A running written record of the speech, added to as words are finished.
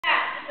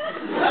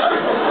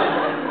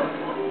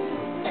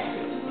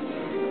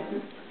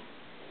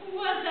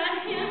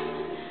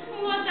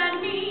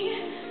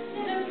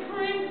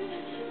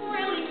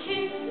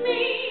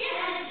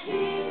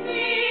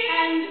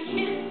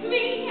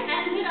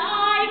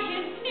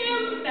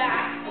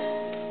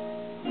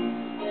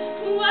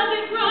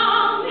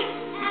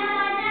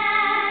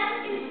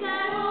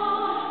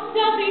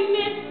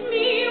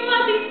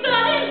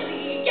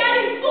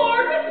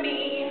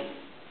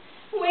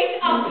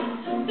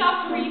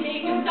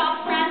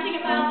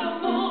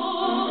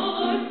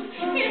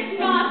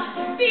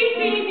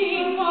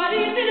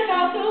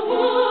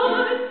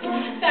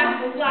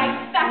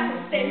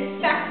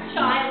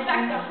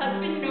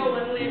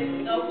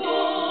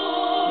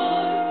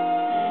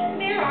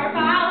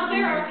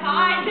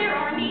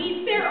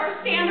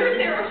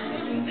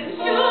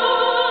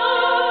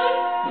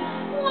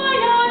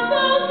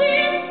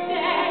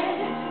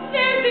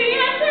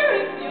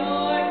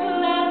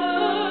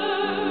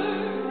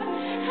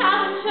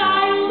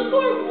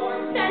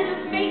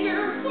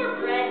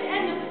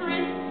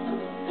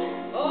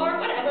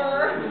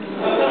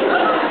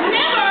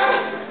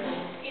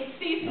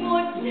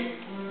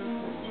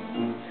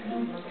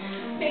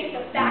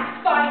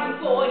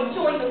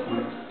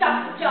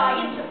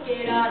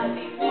it ought to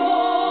be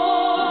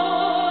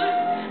wood.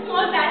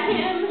 Was that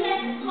him?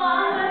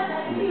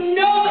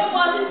 No, it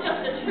wasn't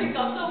just a trick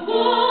of the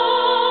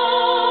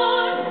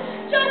wood.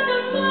 Just a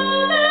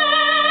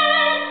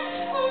moment,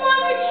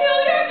 one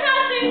peculiar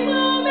passing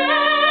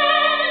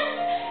moment.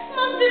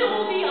 Must it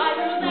all be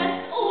either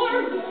less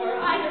or more,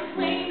 either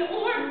plain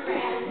or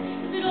grand?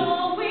 Is it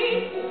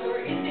always or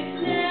is it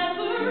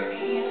never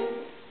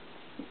and?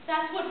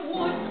 That's what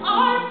woods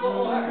are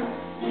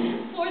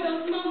for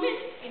those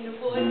moments in the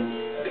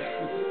woods.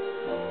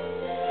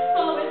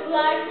 Oh, if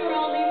life were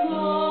only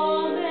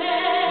moments,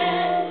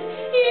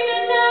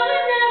 even now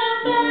and then a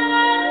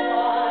bad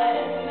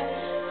one.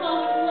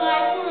 Oh, if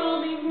life were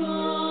only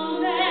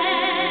moments,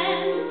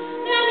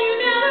 then you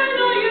never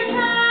know you'd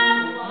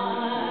have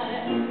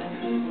one.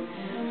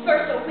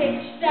 First a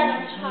witch, then a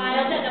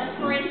child, then a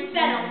prince,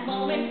 then a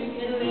moment you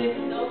can live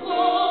in the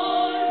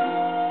woods.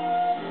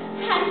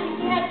 And to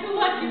get to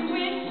what you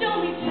wish,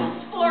 only just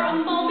for a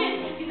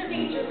moment, these are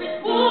dangerous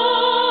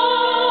woods.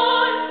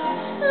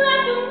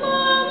 Let the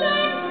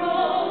moment go.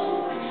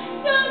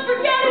 Don't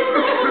forget it,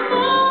 let the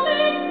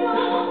moment go.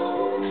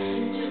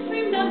 Just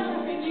remember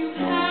when you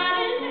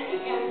had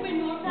it, and when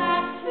you're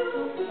back to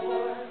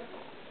war.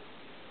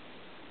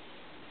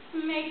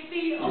 Makes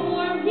the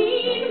or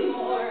mean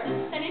more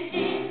than it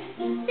did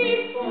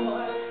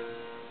before.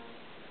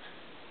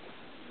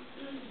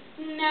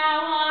 Now